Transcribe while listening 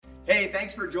Hey,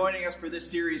 thanks for joining us for this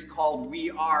series called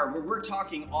We Are, where we're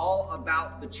talking all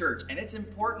about the church. And it's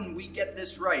important we get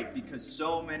this right because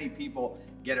so many people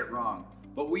get it wrong.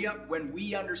 But when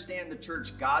we understand the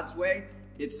church God's way,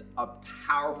 it's a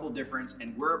powerful difference,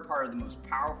 and we're a part of the most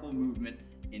powerful movement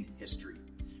in history.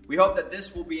 We hope that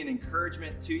this will be an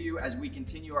encouragement to you as we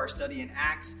continue our study in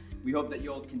Acts. We hope that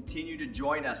you'll continue to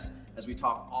join us as we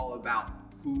talk all about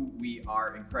who we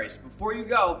are in Christ. Before you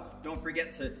go, don't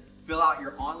forget to fill out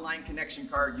your online connection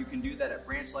card. You can do that at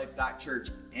branchlife.church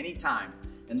anytime,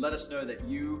 and let us know that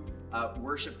you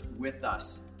worshiped with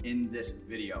us in this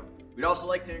video. We'd also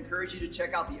like to encourage you to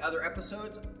check out the other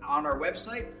episodes on our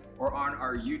website or on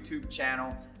our YouTube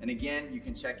channel. And again, you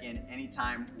can check in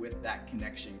anytime with that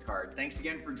connection card. Thanks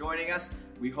again for joining us.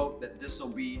 We hope that this will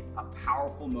be a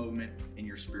powerful moment in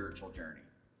your spiritual journey.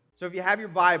 So if you have your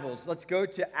Bibles, let's go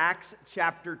to Acts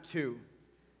chapter 2.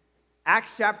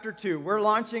 Acts chapter 2. We're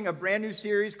launching a brand new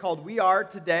series called We Are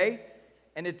today,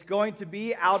 and it's going to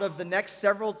be out of the next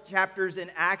several chapters in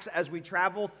Acts as we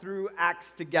travel through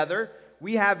Acts together.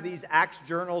 We have these Acts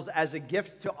journals as a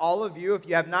gift to all of you. If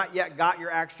you have not yet got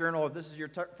your Acts journal, if this is your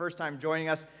first time joining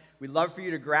us, we'd love for you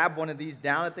to grab one of these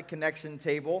down at the connection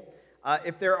table.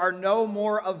 If there are no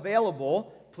more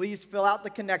available, please fill out the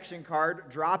connection card,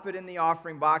 drop it in the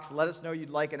offering box, let us know you'd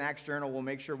like an Acts journal. We'll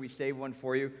make sure we save one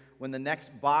for you when the next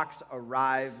box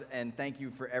arrives. And thank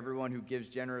you for everyone who gives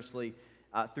generously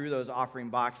through those offering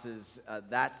boxes.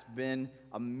 That's been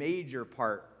a major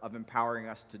part of empowering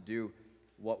us to do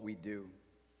what we do.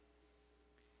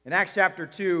 In Acts chapter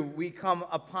 2, we come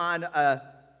upon a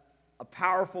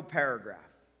powerful paragraph.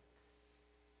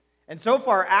 And so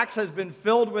far, Acts has been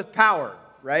filled with power,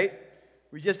 right?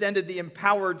 We just ended the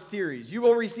Empowered series. You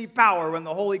will receive power when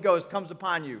the Holy Ghost comes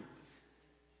upon you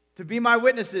to be my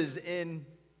witnesses in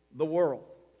the world.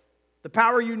 The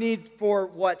power you need for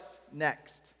what's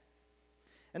next.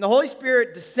 And the Holy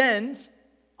Spirit descends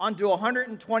onto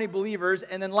 120 believers.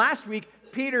 And then last week,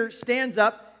 Peter stands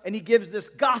up and he gives this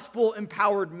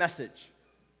gospel-empowered message.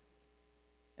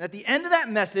 And at the end of that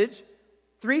message,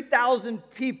 3,000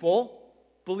 people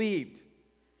believed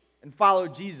and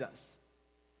followed Jesus.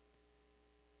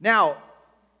 Now,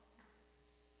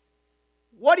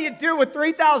 what do you do with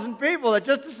 3,000 people that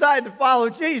just decided to follow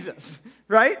Jesus,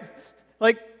 right?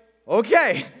 Like,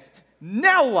 okay,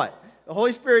 now what? The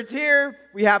Holy Spirit's here,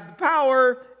 we have the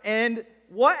power, and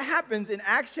what happens in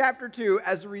Acts chapter 2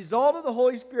 as a result of the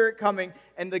Holy Spirit coming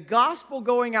and the gospel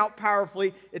going out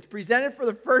powerfully? It's presented for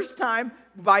the first time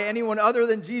by anyone other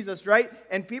than Jesus, right?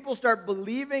 And people start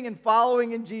believing and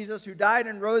following in Jesus, who died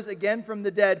and rose again from the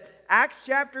dead. Acts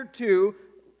chapter 2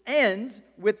 ends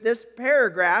with this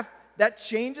paragraph that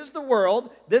changes the world.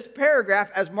 This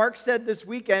paragraph, as Mark said this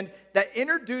weekend, that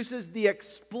introduces the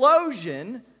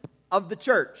explosion of the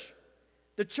church.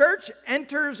 The church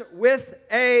enters with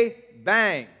a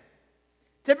bang.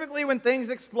 Typically, when things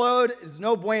explode, it's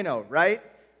no bueno, right?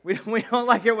 We don't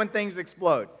like it when things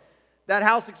explode. That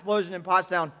house explosion in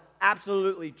Pottstown,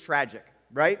 absolutely tragic,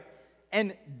 right?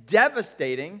 And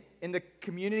devastating in the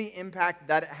community impact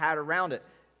that it had around it.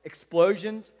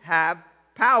 Explosions have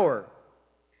power.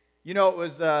 You know, it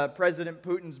was President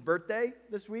Putin's birthday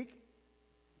this week.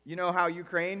 You know how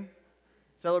Ukraine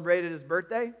celebrated his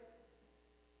birthday?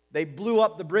 They blew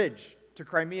up the bridge to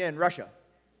Crimea in Russia.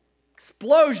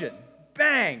 Explosion,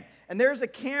 bang. And there's a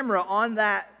camera on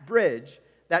that bridge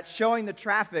that's showing the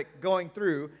traffic going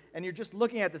through, and you're just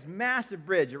looking at this massive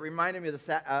bridge. It reminded me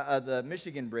of the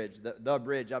Michigan bridge, the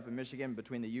bridge up in Michigan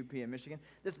between the UP and Michigan.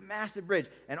 This massive bridge,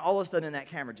 and all of a sudden in that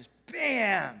camera, just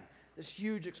bam, this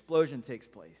huge explosion takes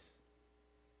place.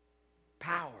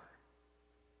 Power.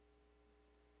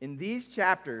 In these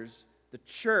chapters, the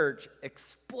church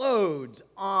explodes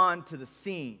onto the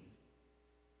scene.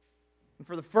 And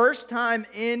for the first time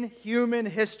in human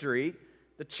history,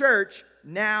 the church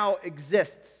now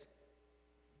exists.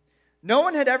 No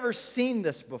one had ever seen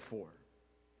this before.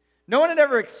 No one had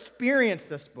ever experienced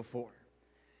this before.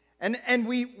 And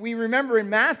we remember in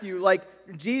Matthew, like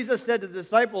Jesus said to the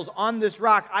disciples, "On this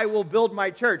rock I will build my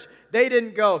church." They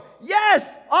didn't go,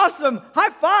 "Yes, awesome,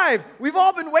 high five. We've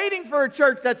all been waiting for a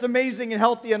church that's amazing and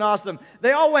healthy and awesome."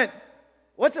 They all went,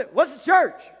 What's a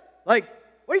church? Like,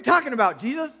 what are you talking about,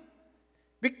 Jesus?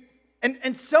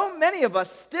 And so many of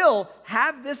us still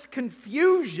have this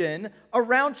confusion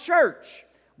around church.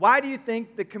 Why do you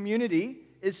think the community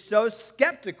is so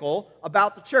skeptical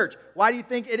about the church? Why do you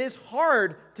think it is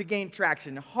hard to gain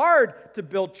traction, hard to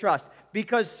build trust?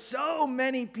 Because so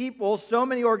many people, so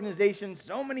many organizations,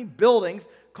 so many buildings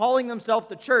calling themselves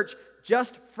the church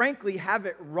just frankly have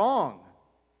it wrong.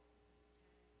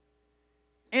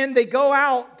 And they go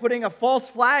out putting a false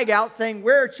flag out saying,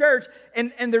 we're a church,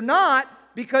 and they're not,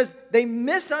 because they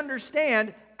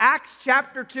misunderstand Acts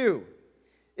chapter 2.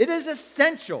 It is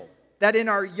essential that in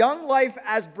our young life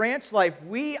as branch life,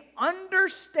 we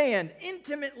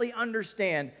intimately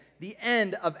understand the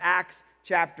end of Acts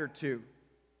chapter 2.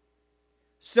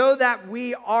 So that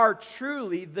we are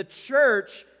truly the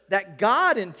church that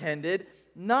God intended,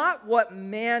 not what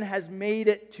man has made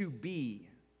it to be.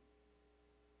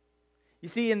 You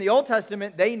see, in the Old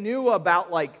Testament, they knew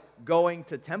about going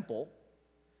to temple.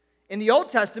 In the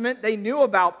Old Testament, they knew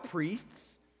about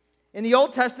priests. In the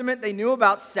Old Testament, they knew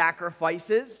about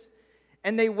sacrifices.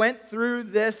 And they went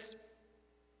through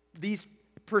these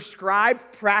prescribed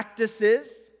practices.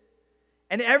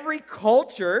 And every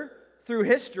culture through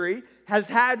history has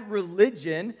had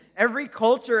religion. Every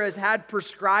culture has had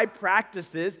prescribed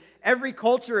practices. Every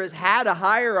culture has had a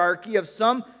hierarchy of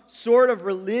some sort of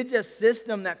religious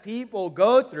system that people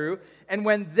go through. And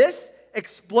when this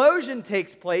explosion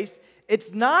takes place,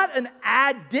 it's not an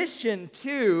addition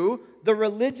to the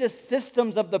religious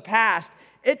systems of the past.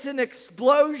 It's an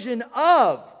explosion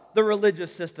of the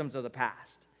religious systems of the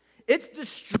past. It's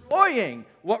destroying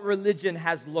what religion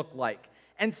has looked like.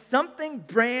 And something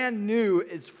brand new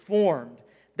is formed.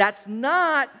 That's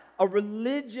not a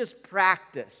religious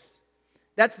practice.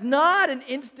 That's not an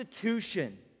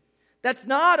institution. That's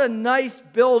not a nice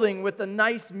building with a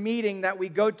nice meeting that we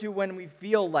go to when we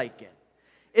feel like it.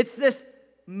 It's this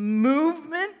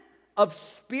movement of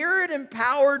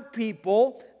spirit-empowered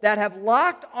people that have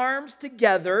locked arms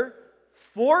together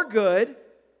for good,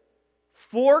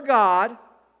 for God,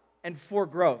 and for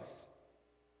growth.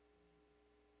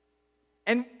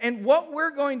 And what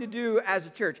we're going to do as a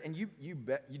church, and you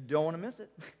bet you don't want to miss it.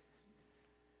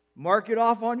 Mark it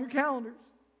off on your calendars.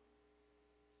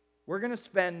 We're going to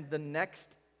spend the next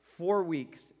 4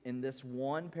 weeks in this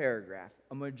one paragraph,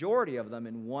 a majority of them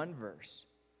in one verse,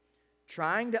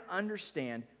 trying to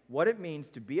understand what it means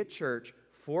to be a church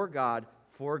for God,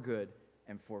 for good,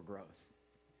 and for growth.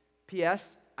 P.S.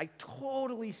 I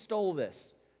totally stole this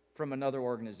from another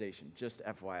organization, just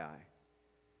FYI.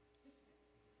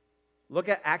 Look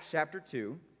at Acts chapter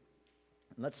 2,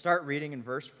 and let's start reading in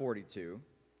verse 42.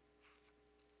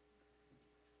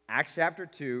 Acts chapter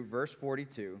 2, verse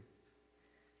 42.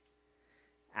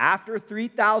 After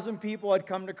 3,000 people had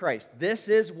come to Christ, this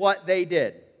is what they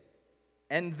did.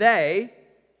 And they,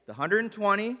 the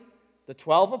 120, the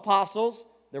 12 apostles,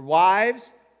 their wives,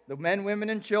 the men, women,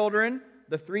 and children,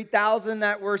 the 3,000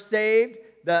 that were saved,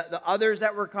 the others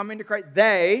that were coming to Christ,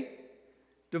 they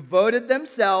devoted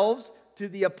themselves to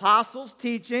the apostles'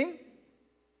 teaching.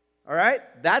 All right,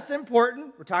 that's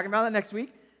important. We're talking about that next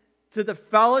week. To the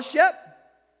fellowship.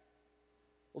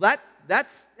 Well,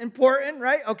 that's important,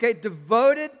 right? Okay,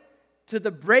 devoted to the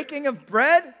breaking of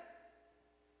bread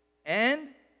and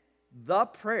the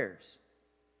prayers.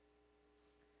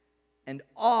 And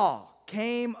awe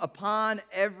came upon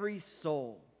every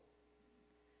soul.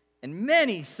 And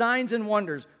many signs and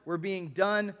wonders were being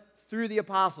done through the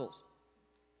apostles.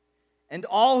 And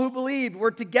all who believed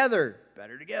were together,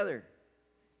 better together.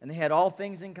 And they had all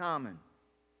things in common.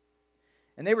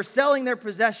 And they were selling their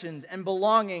possessions and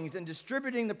belongings and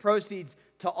distributing the proceeds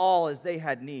to all as they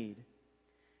had need.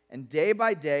 And day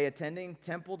by day, attending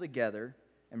temple together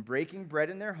and breaking bread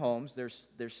in their homes. There's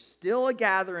still a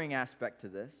gathering aspect to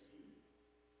this.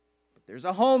 But there's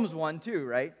a homes one too,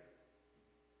 right?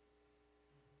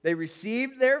 They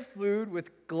received their food with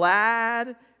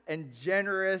glad and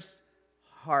generous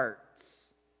hearts.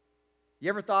 You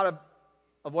ever thought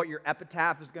of what your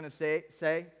epitaph is going to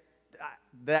say?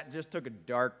 That just took a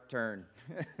dark turn.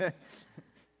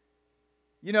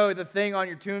 You know the thing on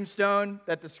your tombstone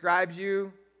that describes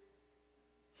you?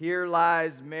 Here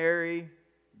lies Mary,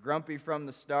 grumpy from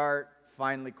the start,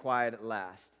 finally quiet at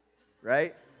last.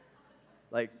 Right?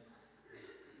 Like,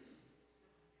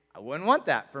 I wouldn't want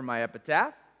that for my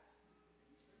epitaph.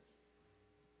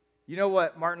 You know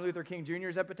what Martin Luther King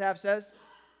Jr.'s epitaph says?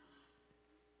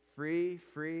 Free,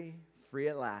 free, free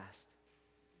at last.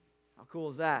 How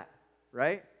cool is that,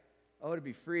 right? Oh, to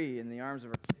be free in the arms of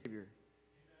our Savior.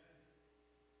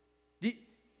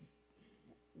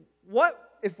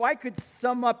 What if I could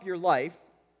sum up your life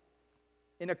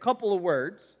in a couple of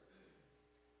words?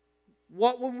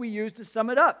 What would we use to sum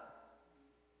it up?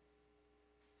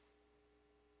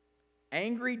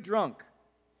 Angry drunk.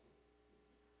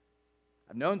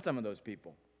 I've known some of those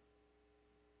people.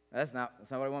 That's not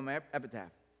what I want in my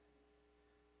epitaph.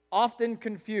 Often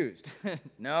confused.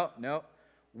 No.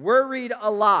 Worried a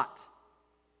lot.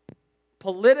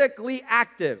 Politically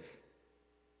active.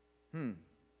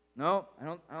 No, I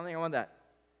don't think I want that.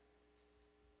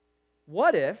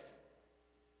 What if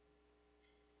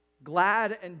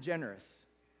glad and generous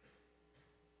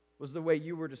was the way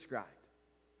you were described?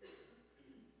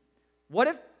 What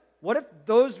if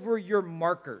those were your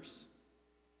markers?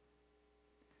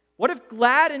 What if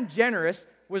glad and generous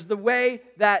was the way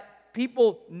that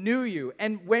people knew you?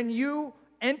 And when you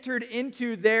entered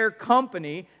into their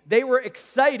company, they were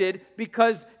excited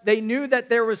because they knew that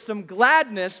there was some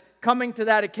gladness coming to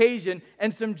that occasion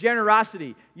and some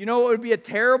generosity. You know what would be a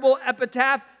terrible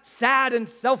epitaph? Sad and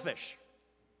selfish.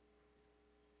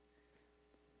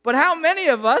 But how many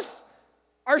of us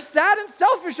are sad and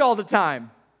selfish all the time?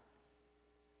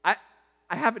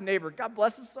 I have a neighbor, God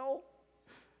bless his soul.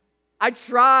 I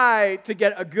try to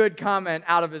get a good comment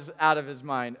out of his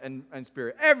mind and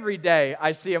spirit. Every day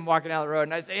I see him walking down the road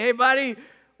and I say, hey buddy,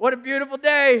 what a beautiful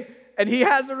day. And he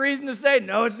has a reason to say,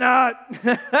 no, it's not.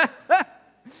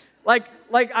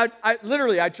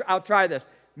 I'll try this.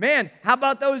 Man, how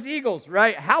about those Eagles,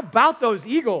 right? How about those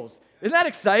Eagles? Isn't that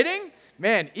exciting?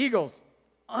 Man, Eagles,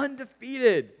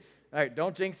 undefeated. All right,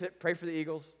 don't jinx it. Pray for the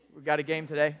Eagles. We've got a game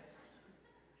today.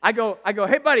 I go,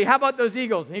 hey buddy, how about those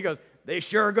Eagles? And he goes, they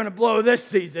sure are going to blow this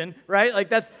season, right? Like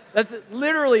that's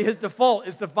literally his default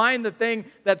is to find the thing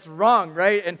that's wrong,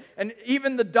 right? And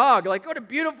even the dog, like, what a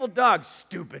beautiful dog.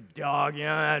 Stupid dog, you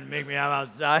know, that'd make me out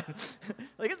outside.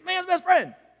 Like, it's man's best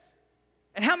friend.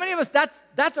 And how many of us,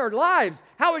 that's our lives.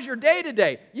 How was your day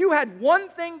today? You had one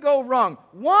thing go wrong.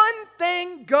 One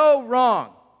thing go wrong.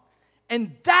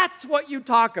 And that's what you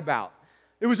talk about.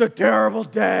 It was a terrible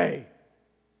day.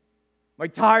 My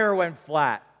tire went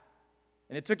flat.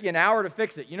 And it took you an hour to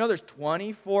fix it. You know there's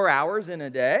 24 hours in a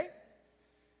day?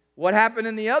 What happened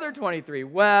in the other 23?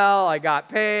 Well, I got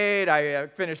paid, I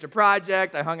finished a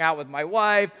project, I hung out with my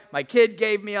wife, my kid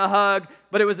gave me a hug,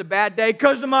 but it was a bad day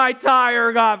because my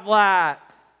tire got flat.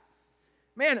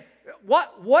 Man,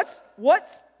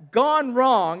 what's gone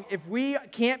wrong if we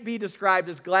can't be described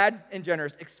as glad and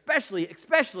generous,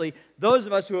 especially those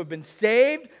of us who have been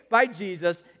saved by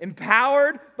Jesus,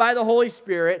 empowered by the Holy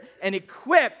Spirit, and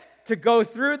equipped to go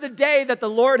through the day that the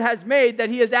Lord has made, that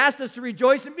He has asked us to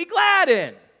rejoice and be glad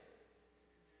in.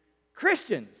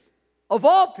 Christians, of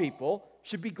all people,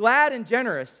 should be glad and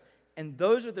generous, and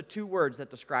those are the two words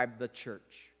that describe the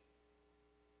church.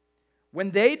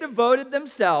 When they devoted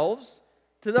themselves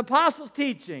to the apostles'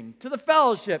 teaching, to the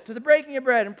fellowship, to the breaking of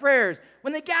bread and prayers,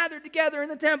 when they gathered together in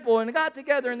the temple and got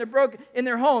together and they broke in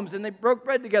their homes and they broke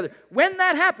bread together, when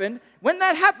that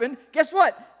happened, guess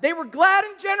what? They were glad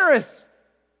and generous.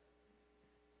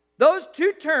 Those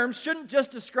two terms shouldn't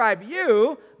just describe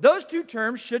you. Those two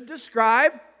terms should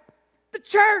describe the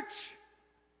church.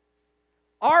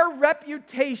 Our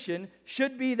reputation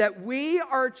should be that we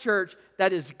are a church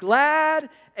that is glad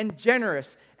and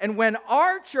generous. And when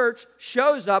our church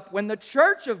shows up, when the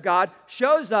church of God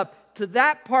shows up to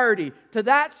that party, to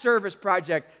that service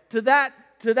project, to that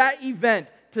event,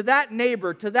 to that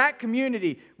neighbor, to that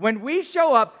community, when we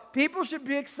show up, people should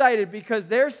be excited because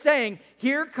they're saying,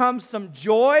 here comes some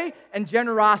joy and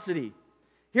generosity.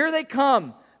 Here they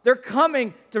come. They're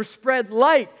coming to spread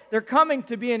light. They're coming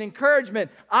to be an encouragement.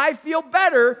 I feel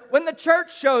better when the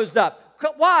church shows up.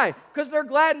 Why? Because they're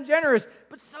glad and generous.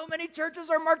 But so many churches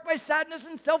are marked by sadness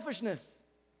and selfishness.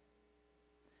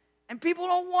 And people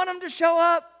don't want them to show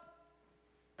up.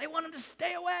 They want them to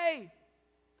stay away.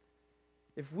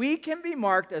 If we can be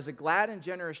marked as a glad and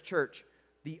generous church,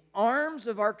 the arms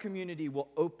of our community will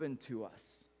open to us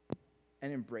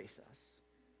and embrace us.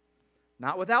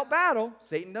 Not without battle.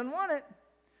 Satan doesn't want it.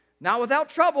 Not without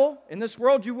trouble. In this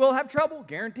world, you will have trouble,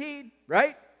 guaranteed,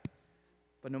 right?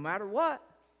 But no matter what,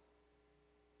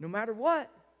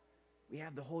 we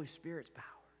have the Holy Spirit's power.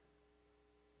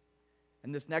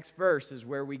 And this next verse is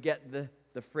where we get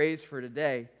the phrase for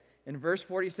today. In verse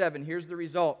 47, here's the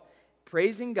result.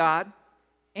 Praising God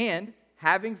and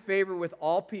having favor with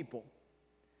all people,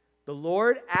 the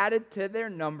Lord added to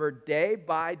their number day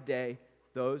by day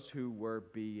those who were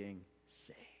being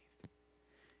saved.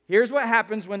 Here's what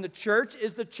happens when the church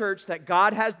is the church that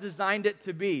God has designed it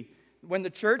to be. When the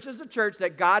church is the church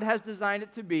that God has designed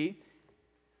it to be,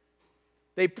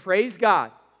 they praise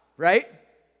God, right?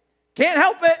 Can't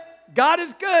help it. God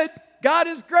is good. God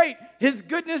is great. His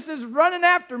goodness is running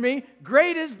after me.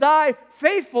 Great is thy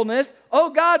faithfulness, O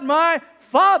God, my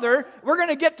Father. We're going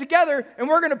to get together and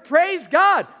we're going to praise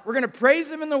God. We're going to praise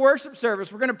Him in the worship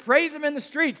service. We're going to praise Him in the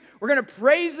streets. We're going to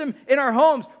praise Him in our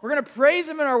homes. We're going to praise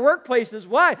Him in our workplaces.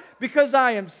 Why? Because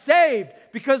I am saved.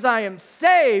 Because I am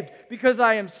saved. Because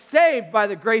I am saved by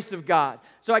the grace of God.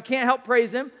 So I can't help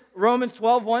praise Him. Romans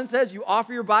 12:1 says, you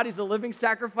offer your bodies a living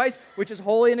sacrifice, which is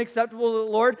holy and acceptable to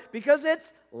the Lord, because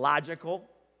it's logical.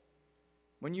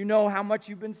 When you know how much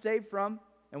you've been saved from,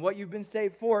 and what you've been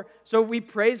saved for. So we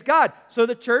praise God. So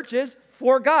the church is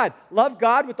for God. Love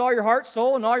God with all your heart,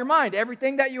 soul, and all your mind.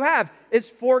 Everything that you have is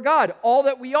for God. All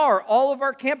that we are, all of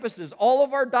our campuses, all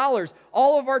of our dollars,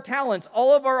 all of our talents,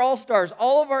 all of our all-stars,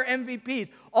 all of our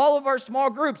MVPs, all of our small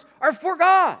groups are for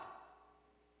God.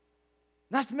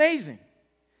 That's amazing.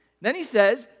 Then he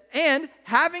says, and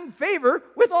having favor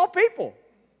with all people.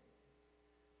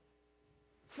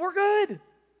 For good.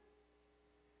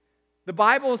 The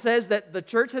Bible says that the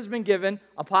church has been given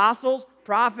apostles,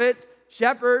 prophets,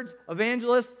 shepherds,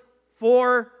 evangelists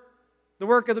for the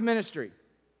work of the ministry.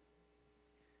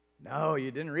 No,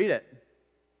 you didn't read it.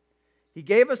 He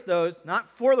gave us those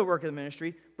not for the work of the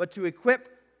ministry, but to equip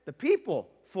the people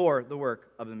for the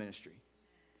work of the ministry.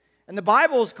 And the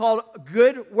Bible is called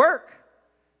good work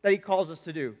that he calls us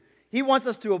to do. He wants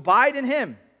us to abide in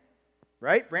him,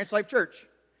 right? Branch Life Church.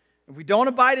 If we don't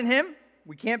abide in him,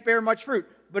 we can't bear much fruit,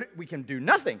 but we can do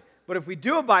nothing. But if we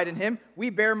do abide in him, we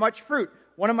bear much fruit.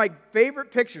 One of my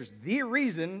favorite pictures, the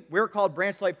reason we're called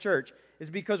Branch Life Church, is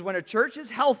because when a church is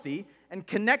healthy and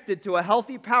connected to a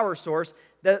healthy power source,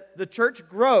 the church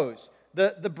grows.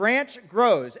 The branch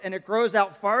grows, and it grows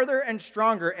out farther and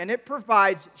stronger, and it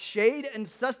provides shade and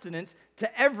sustenance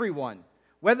to everyone,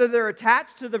 whether they're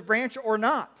attached to the branch or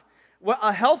not. Well,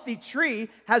 a healthy tree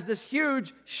has this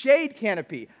huge shade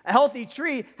canopy. A healthy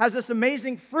tree has this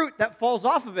amazing fruit that falls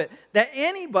off of it that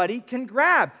anybody can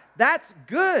grab. That's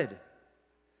good.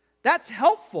 That's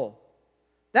helpful.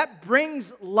 That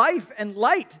brings life and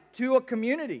light to a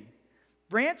community.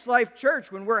 Branch Life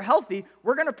Church, when we're healthy,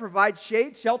 we're going to provide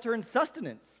shade, shelter, and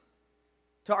sustenance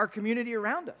to our community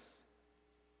around us.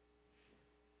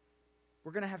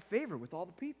 We're going to have favor with all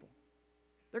the people.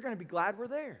 They're going to be glad we're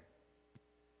there.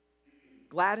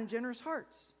 Glad and generous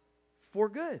hearts for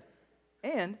good.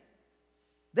 And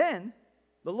then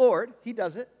the Lord, he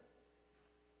does it,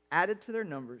 added to their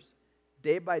numbers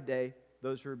day by day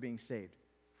those who are being saved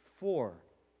for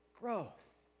growth.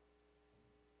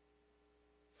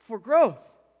 For growth.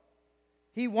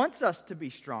 He wants us to be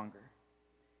stronger.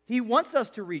 He wants us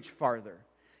to reach farther.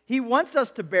 He wants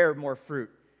us to bear more fruit.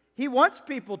 He wants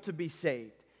people to be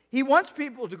saved. He wants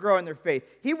people to grow in their faith.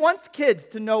 He wants kids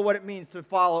to know what it means to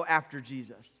follow after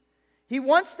Jesus. He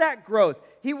wants that growth.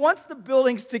 He wants the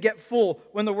buildings to get full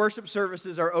when the worship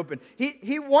services are open.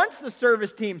 He wants the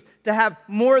service teams to have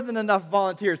more than enough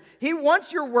volunteers. He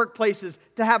wants your workplaces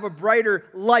to have a brighter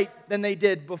light than they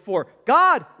did before.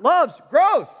 God loves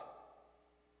growth.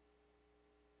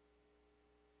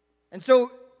 And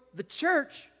so the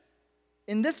church,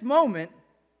 in this moment,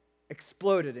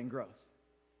 exploded in growth.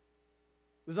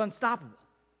 It was unstoppable.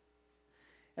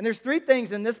 And there's three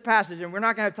things in this passage, and we're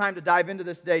not going to have time to dive into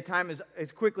this today. Time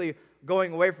is quickly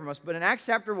going away from us. But in Acts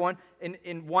chapter 1,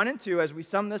 in 1 and 2, as we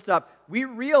sum this up, we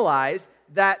realize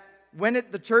that when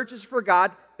the church is for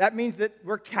God, that means that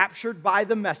we're captured by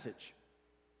the message.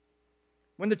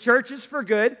 When the church is for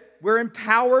good, we're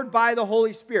empowered by the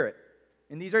Holy Spirit.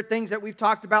 And these are things that we've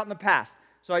talked about in the past.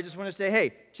 So I just want to say,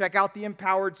 hey, check out the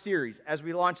Empowered series as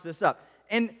we launch this up.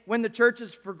 And when the church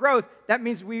is for growth, that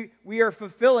means we are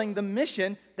fulfilling the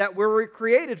mission that we were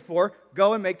created for,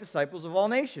 go and make disciples of all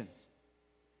nations.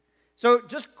 So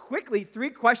just quickly, three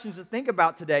questions to think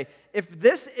about today. If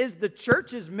this is the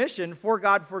church's mission for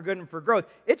God, for good, and for growth,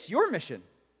 it's your mission.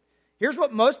 Here's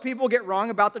what most people get wrong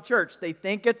about the church. They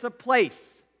think it's a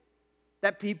place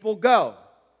that people go,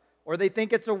 or they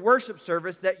think it's a worship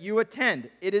service that you attend.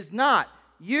 It is not.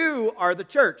 You are the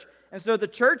church. And so the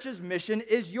church's mission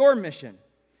is your mission.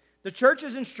 The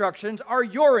church's instructions are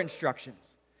your instructions.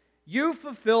 You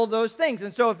fulfill those things.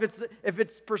 And so if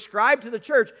it's prescribed to the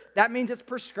church, that means it's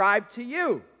prescribed to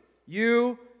you.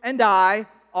 You and I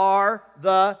are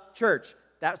the church.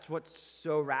 That's what's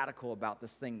so radical about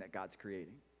this thing that God's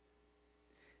creating.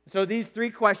 So these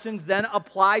three questions then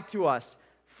apply to us.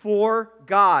 For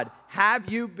God,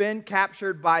 have you been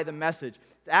captured by the message?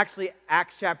 It's actually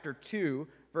Acts chapter 2,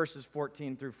 verses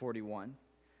 14 through 41.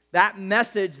 That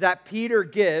message that Peter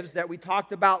gives that we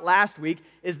talked about last week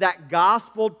is that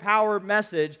gospel-powered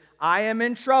message. I am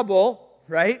in trouble,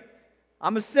 right?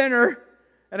 I'm a sinner,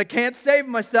 and I can't save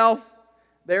myself.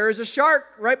 There is a shark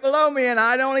right below me, and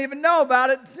I don't even know about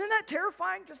it. Isn't that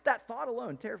terrifying? Just that thought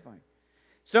alone, terrifying.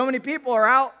 So many people are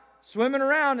out swimming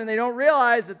around, and they don't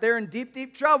realize that they're in deep,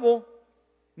 deep trouble.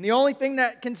 And the only thing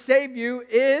that can save you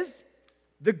is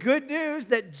the good news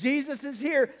that Jesus is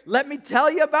here. Let me tell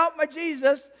you about my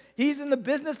Jesus. He's in the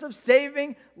business of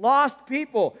saving lost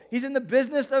people. He's in the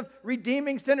business of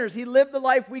redeeming sinners. He lived the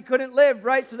life we couldn't live,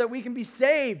 right? So that we can be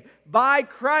saved by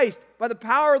Christ, by the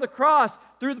power of the cross,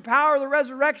 through the power of the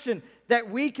resurrection. that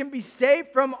we can be saved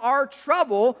from our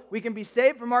trouble, we can be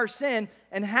saved from our sin,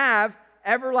 and have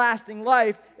everlasting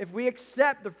life if we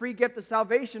accept the free gift of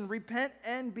salvation, repent,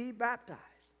 and be baptized.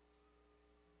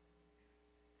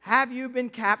 Have you been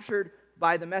captured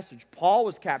by the message? Paul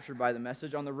was captured by the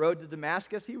message on the road to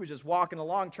Damascus. He was just walking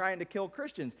along trying to kill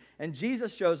Christians, and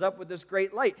Jesus shows up with this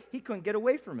great light. He couldn't get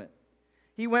away from it.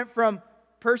 He went from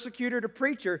persecutor to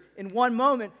preacher in one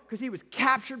moment because he was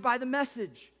captured by the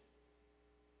message.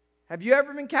 Have you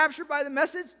ever been captured by the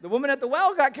message? The woman at the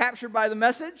well got captured by the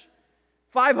message.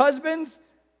 5 husbands,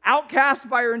 outcast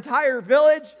by her entire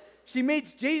village. She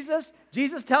meets Jesus.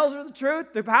 Jesus tells her the truth,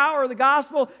 the power of the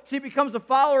gospel. She becomes a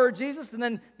follower of Jesus and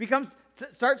then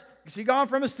she's gone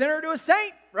from a sinner to a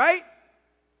saint, right?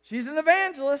 She's an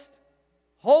evangelist.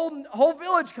 Whole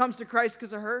village comes to Christ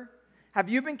because of her. Have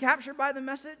you been captured by the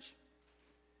message?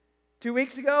 2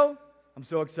 weeks ago, I'm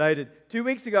so excited. 2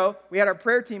 weeks ago, we had our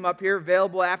prayer team up here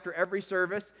available after every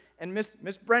service. And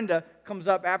Miss Brenda comes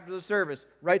up after the service,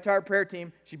 right to our prayer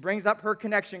team. She brings up her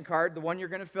connection card, the one you're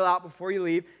going to fill out before you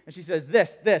leave. And she says,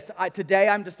 today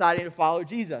I'm deciding to follow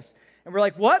Jesus. And we're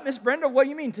like, what, Miss Brenda? What do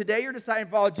you mean? Today you're deciding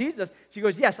to follow Jesus? She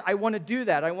goes, yes, I want to do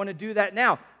that. I want to do that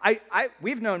now.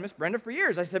 We've known Miss Brenda for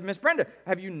years. I said, Miss Brenda,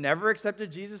 have you never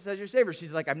accepted Jesus as your Savior?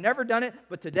 She's like, I've never done it,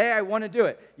 but today I want to do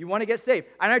it. You want to get saved?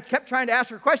 And I kept trying to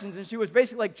ask her questions, and she was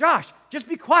basically like, Josh, just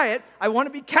be quiet. I want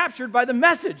to be captured by the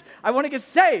message. I want to get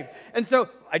saved. And so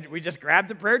we just grabbed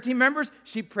the prayer team members.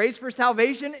 She prays for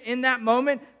salvation in that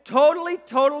moment. Totally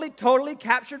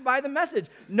captured by the message.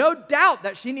 No doubt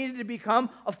that she needed to become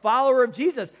a follower of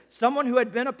Jesus. Someone who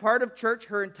had been a part of church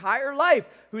her entire life,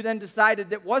 who then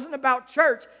decided it wasn't about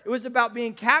church, it was about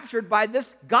being captured by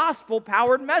this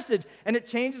gospel-powered message. And it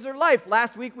changes her life.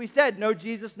 Last week we said, no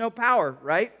Jesus, no power,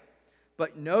 right?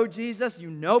 But know Jesus,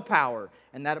 you know power.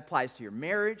 And that applies to your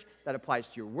marriage, that applies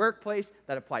to your workplace,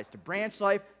 that applies to branch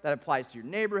life, that applies to your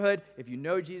neighborhood. If you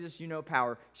know Jesus, you know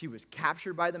power. She was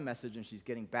captured by the message, and she's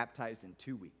getting baptized in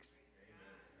 2 weeks.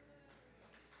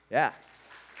 Yeah.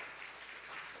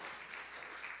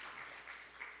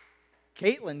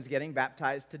 Caitlin's getting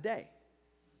baptized today.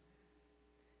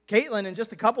 Caitlin, in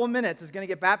just a couple of minutes, is going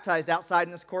to get baptized outside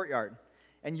in this courtyard.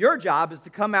 And your job is to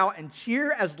come out and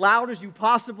cheer as loud as you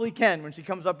possibly can when she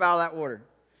comes up out of that water.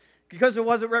 Because of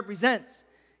what it represents.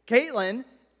 Caitlin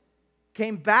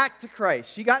came back to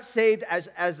Christ. She got saved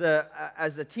as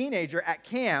a teenager at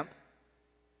camp,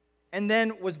 and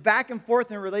then was back and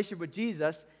forth in a relationship with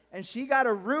Jesus, and she got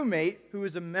a roommate who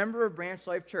was a member of Branch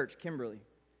Life Church, Kimberly,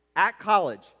 at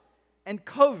college. And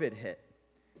COVID hit.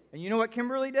 And you know what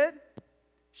Kimberly did?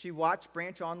 She watched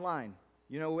Branch online.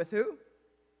 You know with who?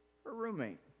 Her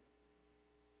roommate.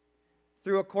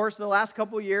 Through a course of the last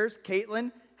couple of years,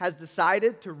 Caitlin has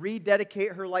decided to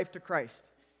rededicate her life to Christ.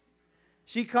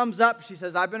 She comes up, she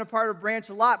says, I've been a part of Branch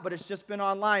a lot, but it's just been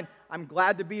online. I'm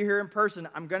glad to be here in person.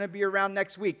 I'm going to be around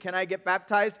next week. Can I get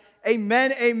baptized?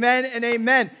 Amen, amen, and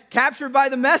amen. Captured by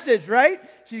the message, right?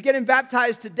 She's getting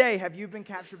baptized today. Have you been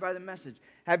captured by the message?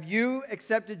 Have you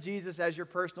accepted Jesus as your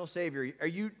personal Savior? Are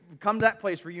you come to that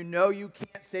place where you know you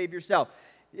can't save yourself?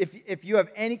 If you have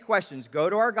any questions, go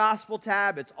to our gospel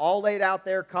tab. It's all laid out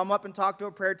there. Come up and talk to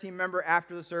a prayer team member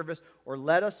after the service, or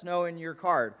let us know in your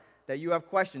card that you have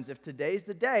questions. If today's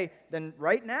the day, then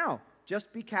right now,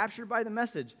 just be captured by the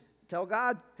message. Tell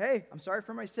God, hey, I'm sorry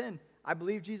for my sin. I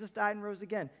believe Jesus died and rose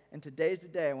again. And today's the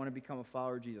day I want to become a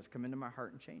follower of Jesus. Come into my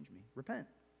heart and change me. Repent.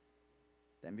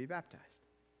 Then be baptized.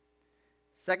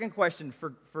 Second question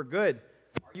for good.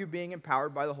 Are you being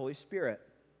empowered by the Holy Spirit?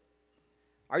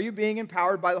 Are you being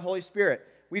empowered by the Holy Spirit?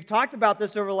 We've talked about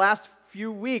this over the last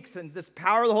few weeks, and this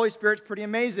power of the Holy Spirit is pretty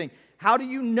amazing. How do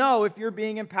you know if you're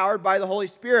being empowered by the Holy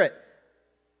Spirit?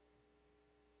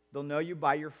 They'll know you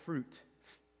by your fruit.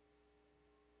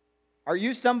 Are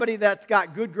you somebody that's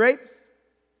got good grapes?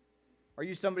 Are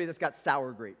you somebody that's got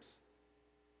sour grapes?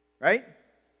 Right?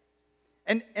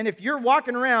 And if you're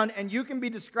walking around and you can be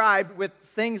described with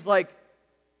things like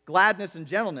gladness and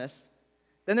gentleness,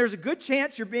 then there's a good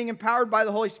chance you're being empowered by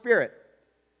the Holy Spirit.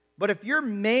 But if your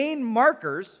main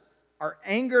markers are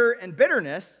anger and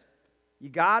bitterness, you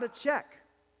got to check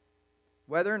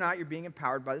whether or not you're being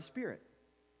empowered by the Spirit.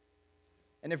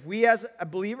 And if we as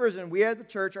believers and we as the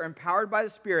church are empowered by the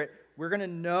Spirit, we're going to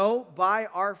know by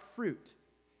our fruit.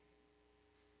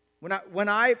 When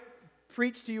I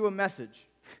preach to you a message,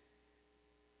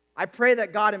 I pray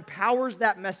that God empowers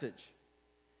that message.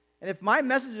 And if my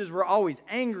messages were always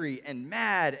angry and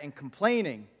mad and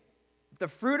complaining, if the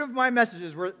fruit of my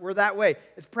messages were that way,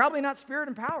 it's probably not Spirit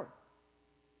empowered.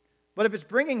 But if it's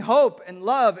bringing hope and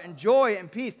love and joy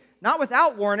and peace, not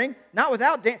without warning, not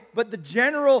without, but the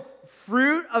general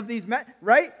fruit of these,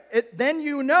 right? Then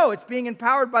you know it's being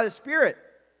empowered by the Spirit.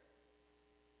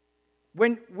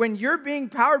 When you're being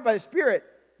powered by the Spirit,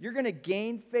 you're going to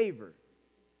gain favor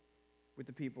with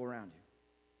the people around you.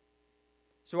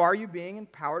 So are you being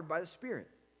empowered by the Spirit?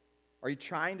 Are you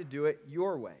trying to do it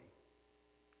your way?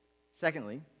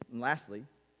 Secondly, and lastly,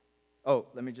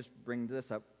 let me just bring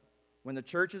this up. When the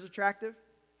church is attractive,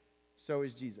 so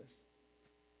is Jesus.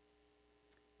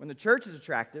 When the church is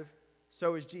attractive,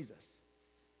 so is Jesus.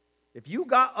 If you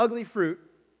got ugly fruit,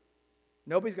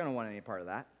 nobody's going to want any part of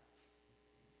that.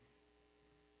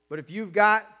 But if you've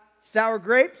got sour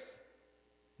grapes,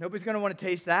 nobody's going to want to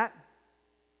taste that.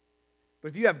 But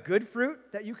if you have good fruit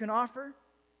that you can offer,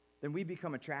 then we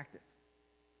become attractive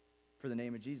for the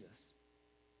name of Jesus.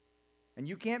 And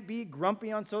you can't be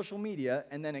grumpy on social media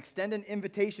and then extend an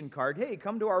invitation card, hey,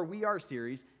 come to our We Are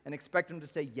series, and expect them to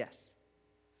say yes.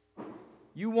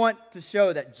 You want to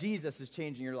show that Jesus is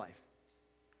changing your life.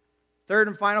 Third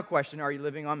and final question, are you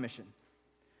living on mission?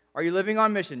 Are you living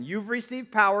on mission? You've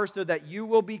received power so that you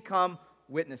will become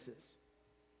witnesses.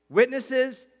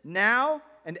 Witnesses now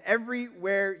and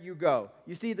everywhere you go.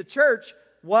 You see, the church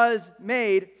was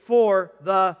made for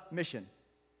the mission.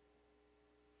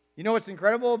 You know what's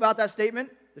incredible about that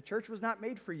statement? The church was not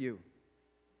made for you.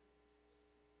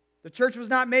 The church was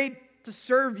not made to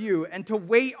serve you and to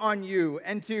wait on you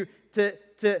and to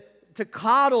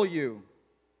coddle you.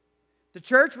 The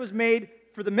church was made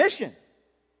for the mission.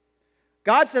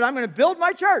 God said, I'm going to build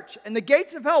my church, and the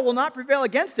gates of hell will not prevail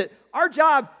against it. Our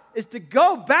job is to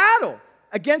go battle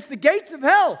against the gates of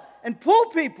hell and pull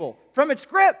people from its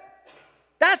grip.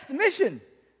 That's the mission.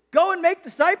 Go and make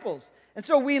disciples. And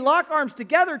so we lock arms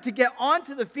together to get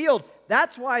onto the field.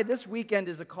 That's why this weekend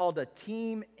is called a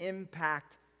Team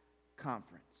Impact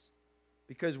Conference.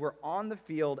 Because we're on the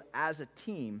field as a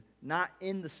team, not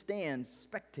in the stands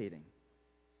spectating.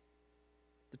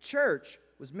 The church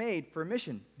was made for a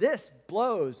mission. This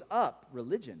blows up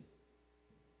religion.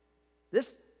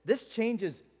 This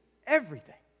changes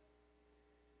everything.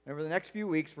 And over the next few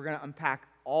weeks, we're going to unpack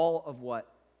all of what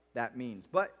that means.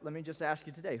 But let me just ask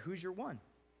you today, who's your one?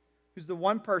 Who's the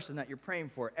one person that you're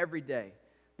praying for every day?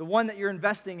 The one that you're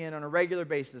investing in on a regular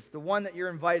basis? The one that you're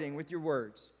inviting with your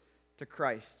words to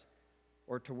Christ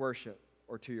or to worship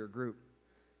or to your group?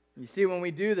 You see, when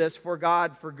we do this for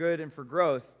God, for good, and for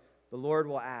growth, the Lord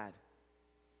will add.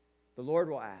 The Lord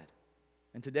will add.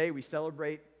 And today we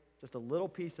celebrate just a little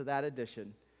piece of that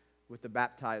addition with the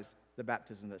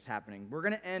baptism that's happening. We're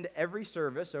going to end every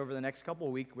service over the next couple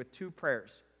of weeks with two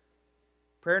prayers.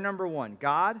 Prayer number one,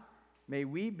 God, may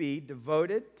we be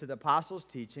devoted to the apostles'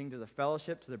 teaching, to the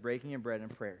fellowship, to the breaking of bread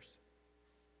and prayers.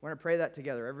 We're going to pray that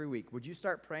together every week. Would you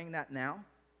start praying that now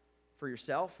for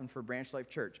yourself and for Branch Life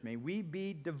Church? May we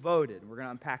be devoted. We're going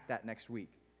to unpack that next week.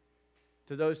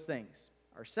 To those things.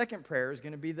 Our second prayer is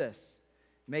going to be this.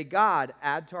 May God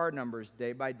add to our numbers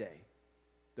day by day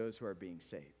those who are being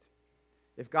saved.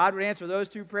 If God would answer those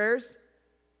two prayers,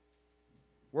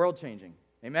 world changing.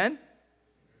 Amen?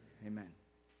 Amen.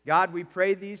 God, we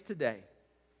pray these today,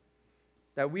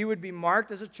 that we would be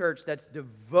marked as a church that's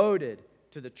devoted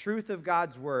to the truth of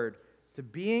God's word, to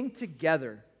being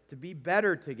together, to be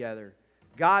better together.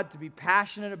 God, to be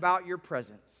passionate about your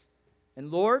presence.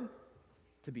 And Lord,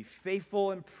 to be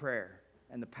faithful in prayer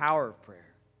and the power of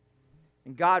prayer.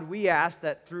 And God, we ask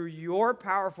that through your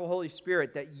powerful Holy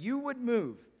Spirit, that you would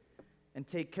move and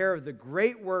take care of the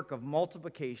great work of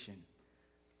multiplication,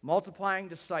 multiplying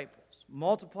disciples,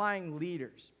 multiplying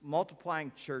leaders,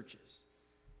 multiplying churches.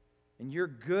 In your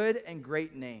good and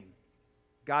great name,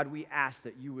 God, we ask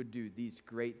that you would do these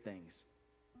great things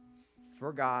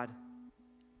for God,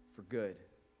 for good,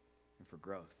 and for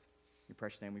growth. In your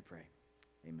precious name we pray.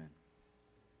 Amen.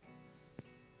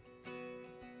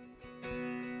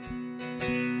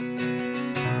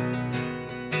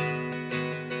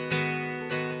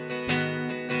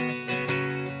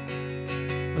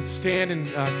 Let's stand and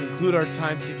conclude our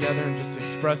time together and just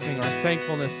expressing our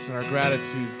thankfulness and our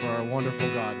gratitude for our wonderful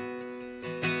God.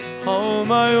 All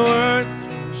my words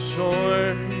fall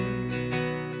short.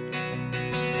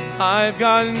 I've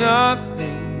got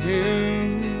nothing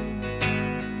new.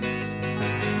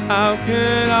 How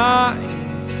can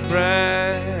I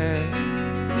express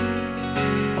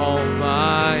all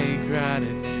my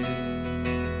gratitude?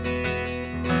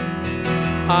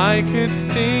 I could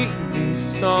sing these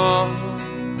songs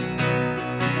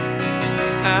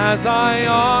as I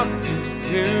often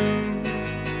do.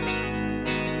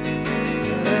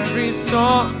 Every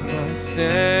song I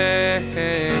sing,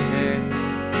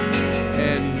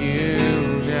 and you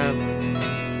never do.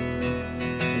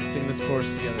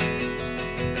 chorus together.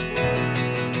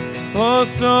 Oh,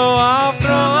 so I'll throw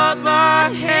up my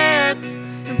hands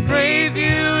and praise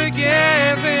you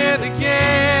again and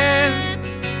again.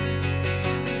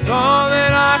 'Cause all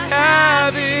that I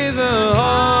have is a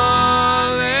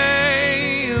hallelujah,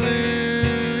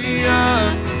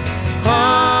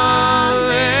 hallelujah.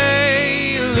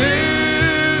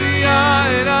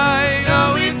 And I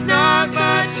know it's not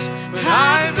much, but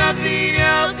I've nothing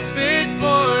else fit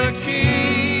for a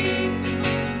king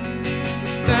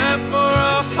except for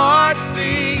a heart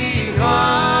singing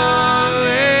hallelujah,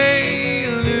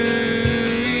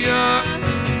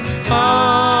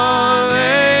 hallelujah.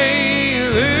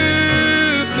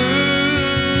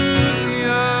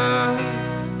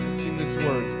 Sing these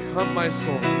words. Come, my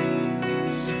soul.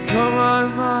 So come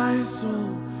on, my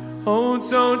soul. Oh,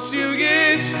 don't you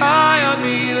get shy on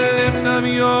me. Lift up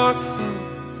your soul.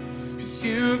 'Cause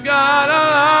you've got a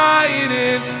light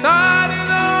inside of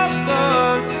those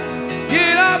lungs.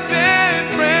 Get up and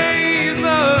praise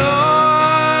the Lord.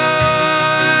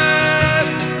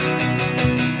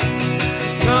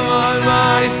 Come on,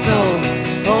 my soul.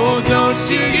 Oh, don't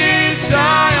you get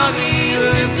shy on me.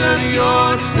 Lift up your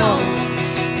soul.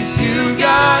 'Cause you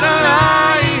got a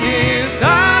light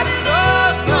inside of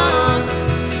those lungs.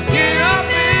 Get up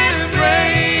and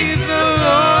praise the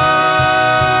Lord.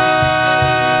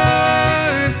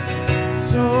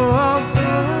 So I'll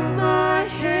throw up my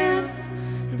hands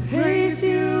and praise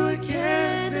you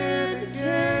again and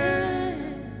again.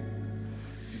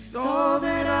 'Cause all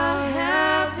that I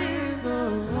have is a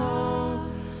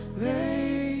hallelujah,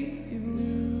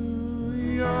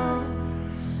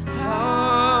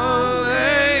 hallelujah.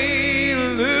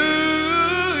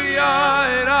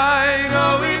 And I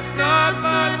know it's not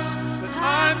much, but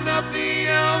I'm nothing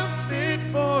else fit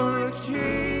for a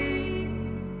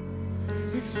king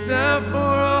except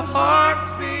for a heart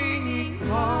singing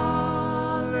hallelujah,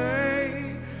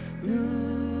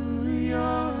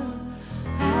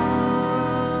 hallelujah.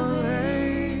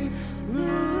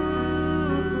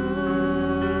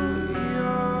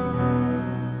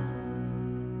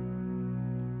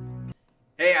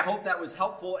 Hey, I hope that was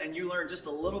helpful and you learned just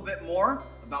a little bit more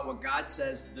about what God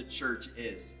says the church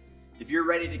is. If you're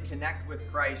ready to connect with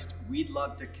Christ, we'd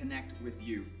love to connect with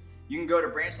you. You can go to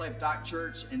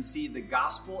branchlife.church and see the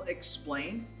gospel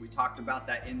explained. We talked about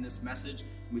that in this message.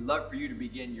 We'd love for you to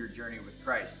begin your journey with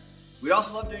Christ. We'd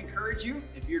also love to encourage you,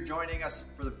 if you're joining us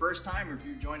for the first time or if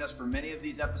you've joined us for many of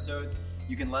these episodes,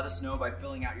 you can let us know by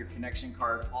filling out your connection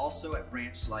card also at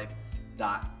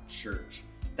branchlife.church.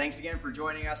 Thanks again for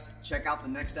joining us. Check out the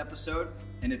next episode.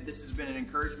 And if this has been an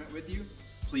encouragement with you,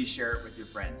 please share it with your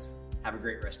friends. Have a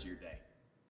great rest of your day.